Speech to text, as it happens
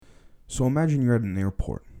So imagine you're at an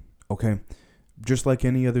airport, okay? Just like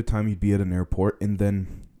any other time you'd be at an airport, and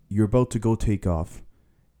then you're about to go take off.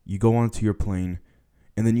 You go onto your plane,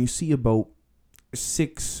 and then you see about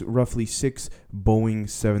roughly six Boeing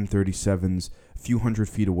 737s a few hundred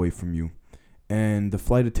feet away from you. And the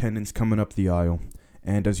flight attendant's coming up the aisle.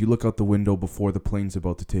 And as you look out the window before the plane's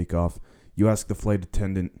about to take off, you ask the flight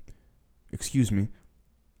attendant, "Excuse me,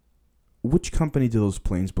 which company do those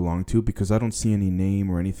planes belong to? Because I don't see any name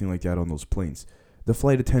or anything like that on those planes." The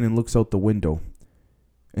flight attendant looks out the window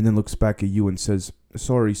and then looks back at you and says,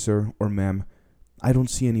 "Sorry, sir or ma'am, I don't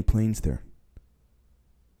see any planes there."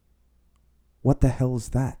 What the hell is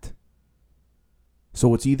that?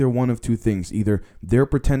 So it's either one of two things. Either they're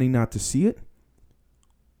pretending not to see it,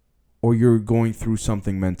 or you're going through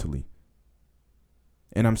something mentally.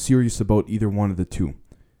 And I'm serious about either one of the two.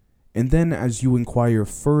 And then as you inquire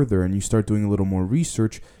further and you start doing a little more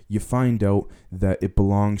research, you find out that it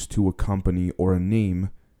belongs to a company or a name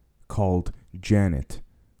called Janet,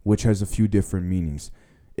 which has a few different meanings.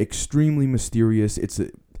 Extremely mysterious. It's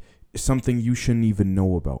something you shouldn't even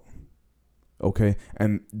know about. Okay?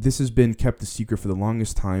 And this has been kept a secret for the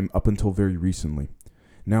longest time up until very recently.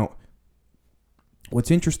 Now,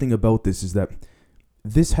 what's interesting about this is that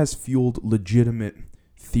this has fueled legitimate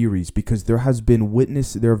theories because there have been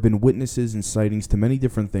witnesses and sightings to many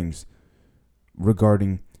different things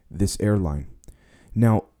regarding this airline.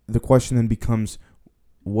 Now, the question then becomes,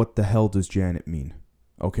 what the hell does Janet mean?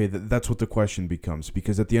 Okay, that's what the question becomes,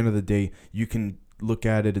 because at the end of the day, you can look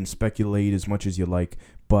at it and speculate as much as you like,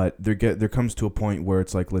 but there comes to a point where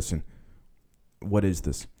it's like, listen, what is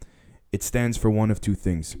this? It stands for one of two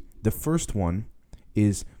things. The first one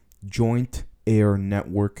is Joint Air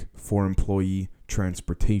Network for Employee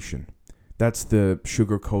Transportation. That's the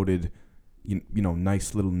sugar-coated,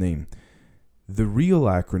 nice little name. The real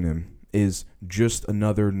acronym is just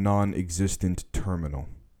another non-existent terminal.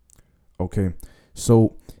 Okay,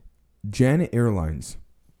 so Janet Airlines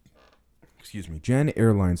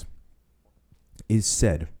is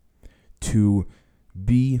said to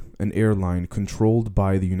be an airline controlled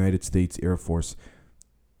by the United States Air Force,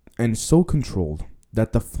 and so controlled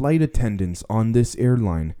that the flight attendants on this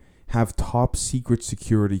airline have top secret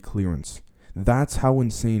security clearance. That's how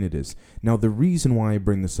insane it is. Now, the reason why I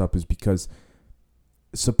bring this up is because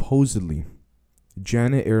supposedly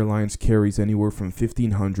Janet Airlines carries anywhere from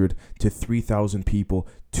 1,500 to 3,000 people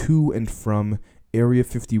to and from Area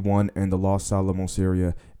 51 and the Los Alamos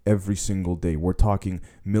area every single day. We're talking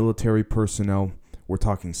military personnel, we're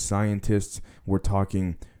talking scientists, we're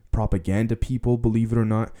talking propaganda people, believe it or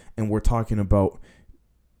not, and we're talking about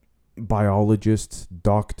biologists,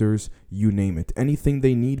 doctors, you name it. Anything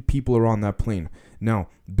they need, people are on that plane. Now,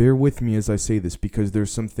 bear with me as I say this, because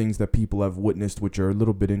there's some things that people have witnessed which are a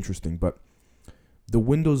little bit interesting, but the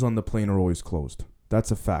windows on the plane are always closed.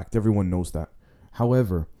 That's a fact. Everyone knows that.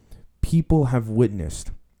 However, people have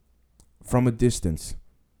witnessed from a distance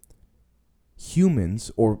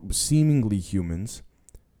humans, or seemingly humans,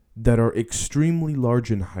 that are extremely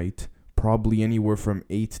large in height, probably anywhere from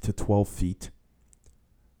 8 to 12 feet,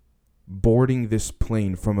 boarding this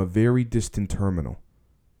plane from a very distant terminal.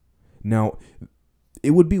 Now,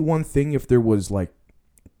 it would be one thing if there was like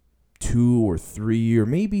 2 or 3 or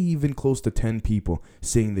maybe even close to 10 people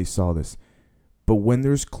saying they saw this. But when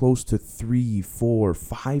there's close to 3, 4,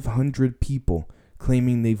 500 people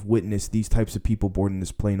claiming they've witnessed these types of people boarding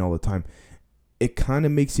this plane all the time, it kind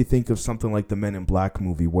of makes you think of something like the Men in Black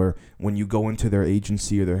movie, where when you go into their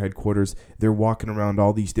agency or their headquarters, they're walking around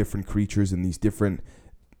all these different creatures and these different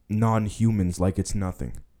non-humans like it's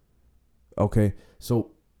nothing. Okay,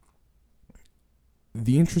 so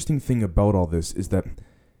the interesting thing about all this is that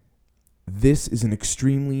this is an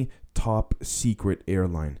extremely top secret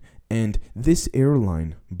airline. And this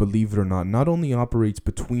airline, believe it or not, not only operates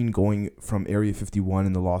between going from Area 51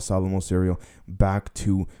 in the Los Alamos area back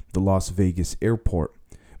to the Las Vegas airport,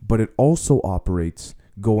 but it also operates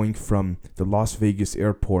going from the Las Vegas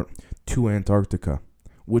airport to Antarctica,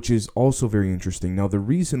 which is also very interesting. Now, the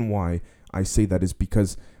reason why I say that is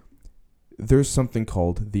because there's something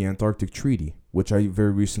called the Antarctic Treaty, which I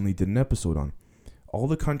very recently did an episode on. All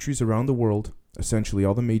the countries around the world, essentially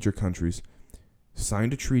all the major countries,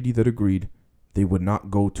 signed a treaty that agreed they would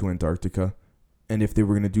not go to Antarctica, and if they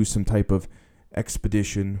were going to do some type of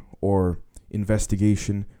expedition or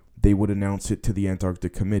investigation, they would announce it to the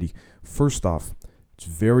Antarctic Committee. First off, it's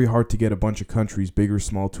very hard to get a bunch of countries, big or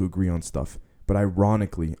small, to agree on stuff. But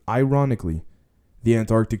ironically, the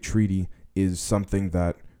Antarctic Treaty is something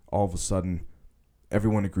that all of a sudden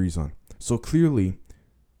everyone agrees on. So clearly,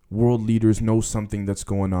 world leaders know something that's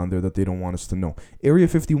going on there that they don't want us to know. Area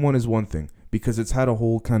 51 is one thing, because it's had a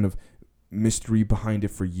whole kind of mystery behind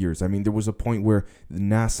it for years. I mean, there was a point where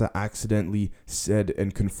NASA accidentally said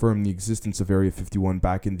and confirmed the existence of Area 51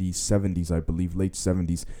 back in the 70s, I believe, late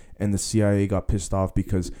 70s, and the CIA got pissed off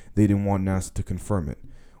because they didn't want NASA to confirm it.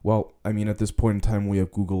 Well, I mean, at this point in time, we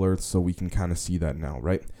have Google Earth, so we can kind of see that now,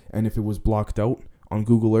 right? And if it was blocked out on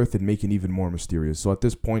Google Earth, it'd make it even more mysterious. So at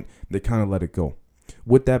this point, they kind of let it go.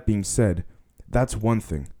 With that being said, that's one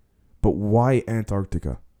thing. But why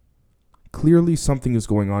Antarctica? Clearly something is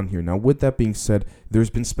going on here. Now, with that being said, there's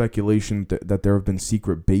been speculation that there have been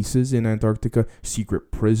secret bases in Antarctica,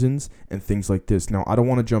 secret prisons, and things like this. Now, I don't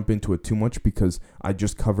want to jump into it too much because I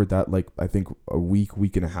just covered that, like, I think a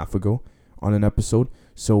week and a half ago on an episode.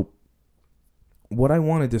 So what I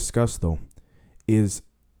want to discuss, though, is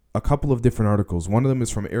a couple of different articles. One of them is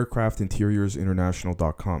from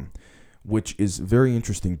aircraftinterioursinternational.com, which is very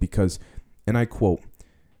interesting because, and I quote,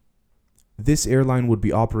 "This airline would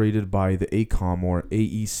be operated by the AECOM or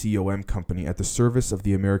AECOM company at the service of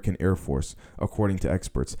the American Air Force, according to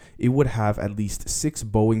experts. It would have at least 6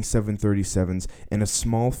 Boeing 737s and a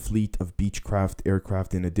small fleet of Beechcraft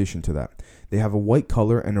aircraft in addition to that. They have a white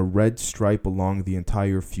color and a red stripe along the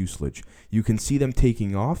entire fuselage. You can see them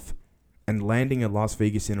taking off and landing at Las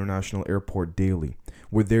Vegas International Airport daily,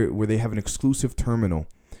 where they have an exclusive terminal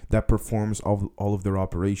that performs all of their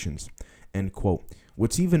operations." End quote.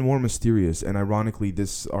 What's even more mysterious, and ironically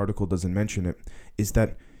this article doesn't mention it, is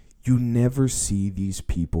that you never see these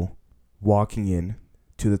people walking in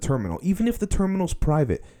to the terminal. Even if the terminal's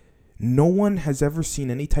private, no one has ever seen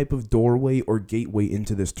any type of doorway or gateway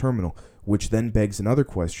into this terminal, which then begs another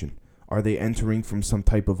question. Are they entering from some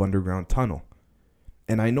type of underground tunnel?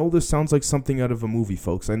 And I know this sounds like something out of a movie,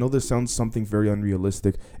 folks. I know this sounds something very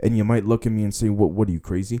unrealistic, and you might look at me and say, what are you,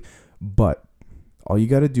 crazy? But all you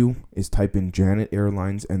got to do is type in Janet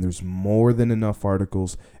Airlines, and there's more than enough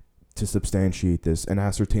articles to substantiate this and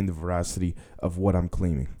ascertain the veracity of what I'm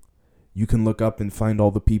claiming. You can look up and find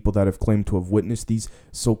all the people that have claimed to have witnessed these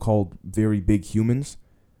so-called very big humans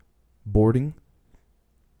boarding,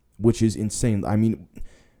 which is insane. I mean,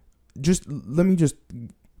 let me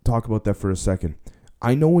talk about that for a second.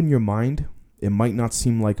 I know in your mind it might not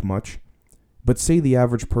seem like much, but say the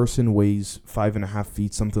average person weighs 5.5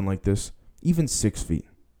 feet, something like this. Even 6 feet.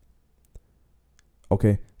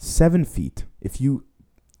 Okay, 7 feet. If you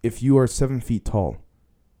are 7 feet tall,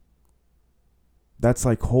 that's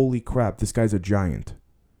like, holy crap, this guy's a giant.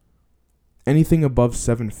 Anything above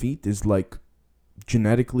 7 feet is like,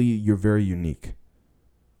 genetically, you're very unique.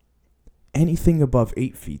 Anything above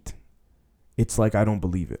 8 feet, it's like, I don't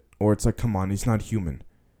believe it. Or it's like, come on, he's not human.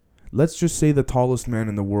 Let's just say the tallest man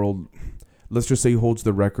in the world, let's just say he holds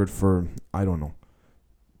the record for, I don't know,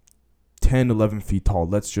 10, 11 feet tall,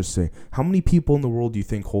 let's just say. How many people in the world do you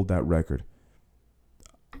think hold that record?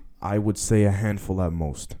 I would say a handful at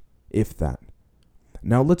most, if that.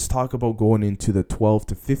 Now let's talk about going into the 12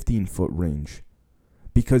 to 15 foot range.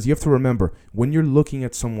 Because you have to remember, when you're looking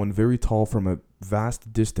at someone very tall from a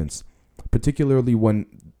vast distance, particularly when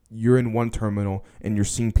you're in one terminal and you're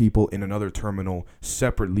seeing people in another terminal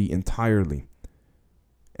separately entirely,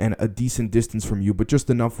 and a decent distance from you, but just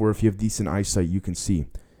enough where if you have decent eyesight, you can see.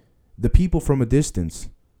 The people from a distance,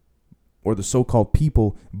 or the so-called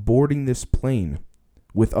people boarding this plane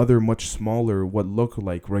with other much smaller, what look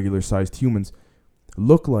like regular-sized humans,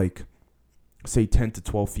 look like, say, 10 to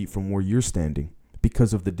 12 feet from where you're standing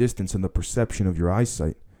because of the distance and the perception of your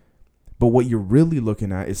eyesight. But what you're really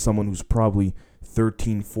looking at is someone who's probably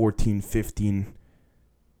 13, 14, 15,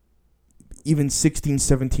 even 16,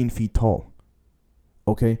 17 feet tall.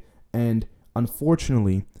 Okay? And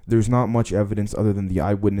unfortunately, there's not much evidence other than the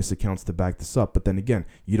eyewitness accounts to back this up. But then again,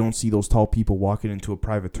 you don't see those tall people walking into a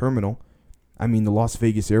private terminal. I mean, the Las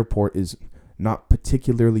Vegas airport is not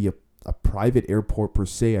particularly a private airport per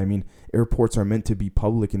se. I mean, airports are meant to be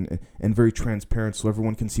public and very transparent so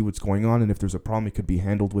everyone can see what's going on. And if there's a problem, it could be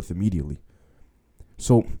handled with immediately.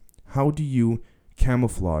 So how do you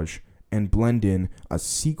camouflage and blend in a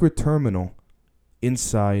secret terminal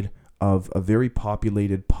inside of a very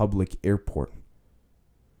populated public airport?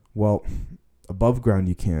 Well, above ground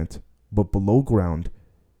you can't, but below ground,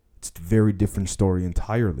 it's a very different story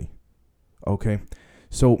entirely. Okay?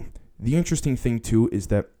 So the interesting thing too is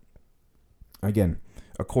that, again,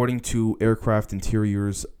 according to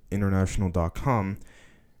aircraftinteriorsinternational.com,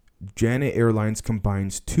 Janet Airlines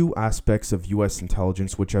combines two aspects of U.S.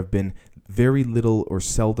 intelligence which have been very little or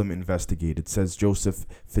seldom investigated, says Joseph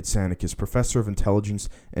Fitzanikis, professor of intelligence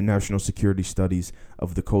and national security studies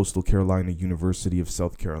of the Coastal Carolina University of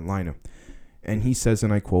South Carolina. And he says,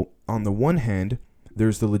 and I quote, "On the one hand,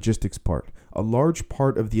 there's the logistics part. A large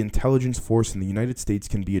part of the intelligence force in the United States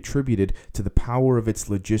can be attributed to the power of its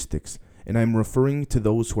logistics. And I'm referring to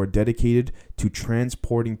those who are dedicated to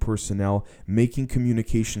transporting personnel, making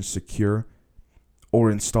communications secure, or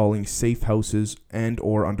installing safe houses and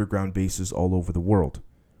or underground bases all over the world.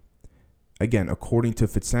 Again, according to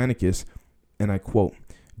Fitzanikis, and I quote,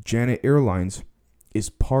 Janet Airlines is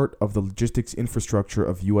part of the logistics infrastructure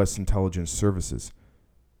of U.S. intelligence services.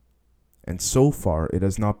 And so far, it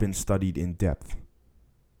has not been studied in depth.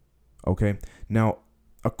 Okay? Now,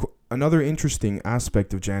 another interesting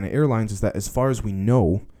aspect of Janet Airlines is that as far as we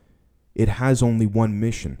know, it has only one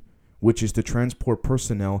mission, which is to transport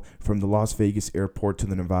personnel from the Las Vegas airport to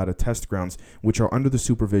the Nevada test grounds, which are under the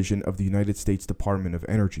supervision of the United States Department of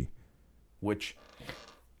Energy, which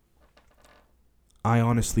I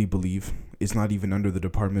honestly believe is not even under the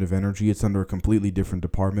Department of Energy. It's under a completely different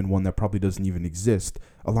department, one that probably doesn't even exist,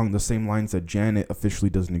 along the same lines that Janet officially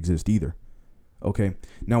doesn't exist either. Okay?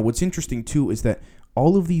 Now, what's interesting, too, is that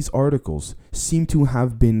all of these articles seem to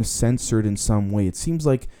have been censored in some way. It seems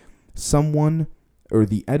like someone, or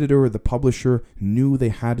the editor or the publisher, knew they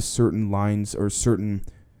had certain lines or certain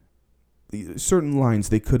lines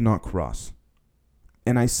they could not cross.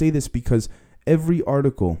 And I say this because every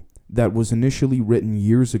article that was initially written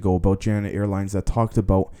years ago about Janet Airlines that talked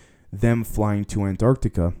about them flying to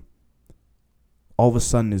Antarctica, all of a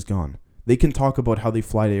sudden is gone. They can talk about how they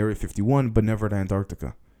fly to Area 51, but never to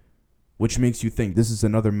Antarctica, which makes you think this is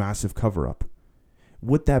another massive cover-up.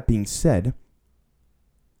 With that being said,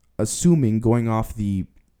 assuming, going off the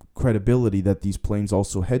credibility that these planes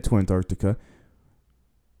also head to Antarctica,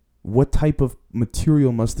 what type of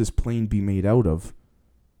material must this plane be made out of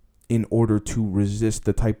in order to resist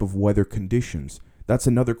the type of weather conditions? That's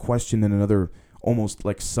another question and another almost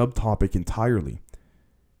like subtopic entirely.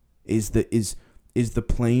 Is the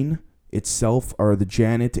plane itself, are the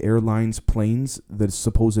Janet Airlines planes, the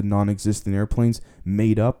supposed non-existent airplanes,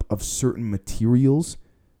 made up of certain materials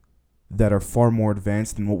that are far more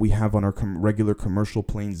advanced than what we have on our regular commercial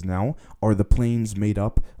planes now? Are the planes made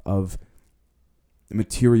up of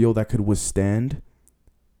material that could withstand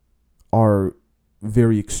our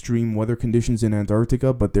very extreme weather conditions in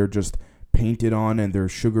Antarctica, but they're just painted on and they're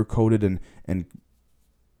sugar-coated and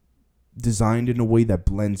designed in a way that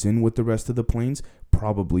blends in with the rest of the planes?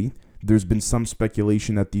 Probably. There's been some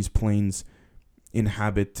speculation that these planes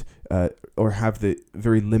inhabit or have the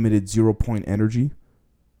very limited zero-point energy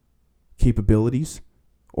capabilities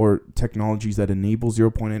or technologies that enable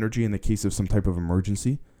zero-point energy in the case of some type of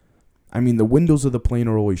emergency. I mean, the windows of the plane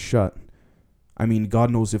are always shut. I mean, God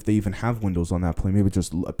knows if they even have windows on that plane. Maybe it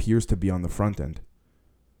just appears to be on the front end.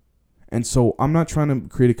 And so I'm not trying to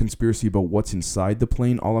create a conspiracy about what's inside the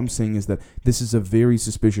plane. All I'm saying is that this is a very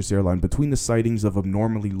suspicious airline. Between the sightings of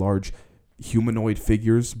abnormally large humanoid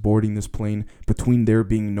figures boarding this plane, between there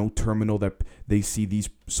being no terminal that they see these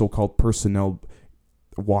so-called personnel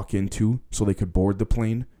walk into so they could board the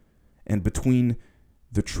plane, and between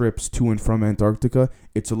the trips to and from Antarctica,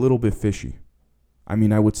 it's a little bit fishy. I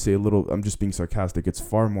mean, I would say a little, I'm just being sarcastic. It's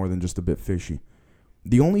far more than just a bit fishy.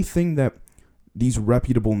 The only thing that these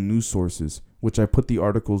reputable news sources, which I put the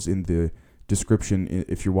articles in the description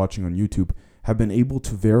if you're watching on YouTube, have been able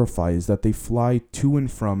to verify is that they fly to and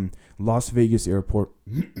from Las Vegas Airport,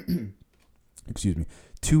 excuse me,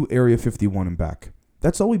 to Area 51 and back.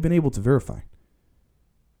 That's all we've been able to verify.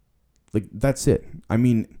 Like, that's it. I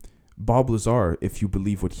mean, Bob Lazar, if you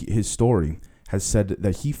believe what his story, has said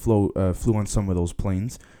that he flew on some of those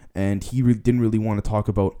planes, and he didn't really want to talk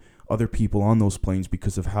about other people on those planes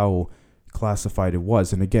because of how classified it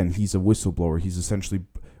was. And again, he's a whistleblower. He's essentially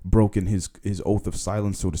broken his oath of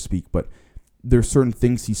silence, so to speak. But there are certain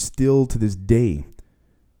things he still, to this day,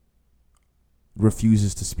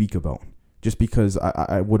 refuses to speak about. Just because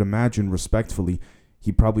I would imagine, respectfully,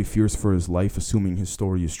 he probably fears for his life, assuming his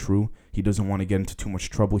story is true. He doesn't want to get into too much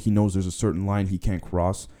trouble. He knows there's a certain line he can't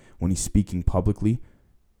cross when he's speaking publicly,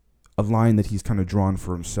 a line that he's kind of drawn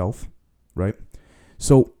for himself, right?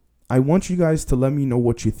 So I want you guys to let me know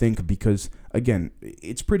what you think, because, again,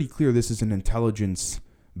 it's pretty clear this is an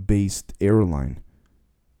intelligence-based airline,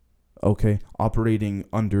 okay, operating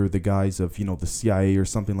under the guise of, the CIA or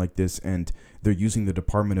something like this, and they're using the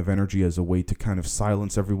Department of Energy as a way to kind of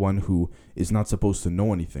silence everyone who is not supposed to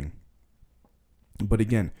know anything. But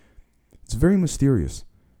again, it's very mysterious,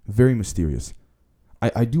 very mysterious.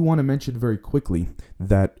 I do want to mention very quickly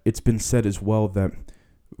that it's been said as well that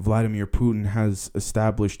Vladimir Putin has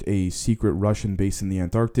established a secret Russian base in the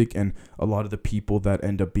Antarctic, and a lot of the people that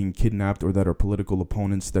end up being kidnapped or that are political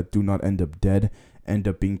opponents that do not end up dead end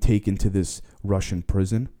up being taken to this Russian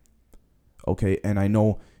prison. Okay, and I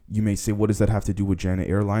know you may say, what does that have to do with Janet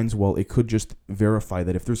Airlines? Well, it could just verify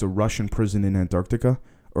that if there's a Russian prison in Antarctica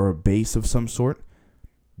or a base of some sort,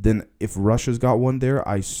 then if Russia's got one there,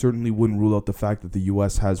 I certainly wouldn't rule out the fact that the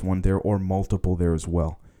U.S. has one there or multiple there as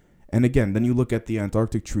well. And again, then you look at the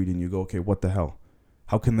Antarctic Treaty and you go, okay, what the hell?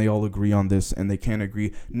 How can they all agree on this and they can't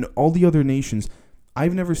agree? No, all the other nations,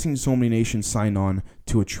 I've never seen so many nations sign on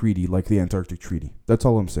to a treaty like the Antarctic Treaty. That's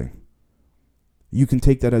all I'm saying. You can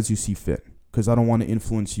take that as you see fit, because I don't want to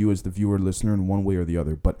influence you as the viewer, listener in one way or the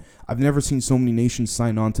other. But I've never seen so many nations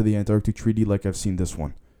sign on to the Antarctic Treaty like I've seen this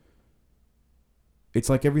one. It's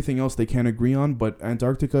like everything else they can't agree on, but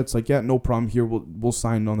Antarctica, it's like, yeah, no problem. Here, we'll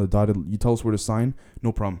sign on the dotted. You tell us where to sign,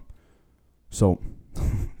 no problem. So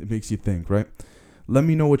it makes you think, right? Let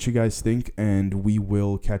me know what you guys think, and we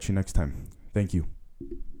will catch you next time. Thank you.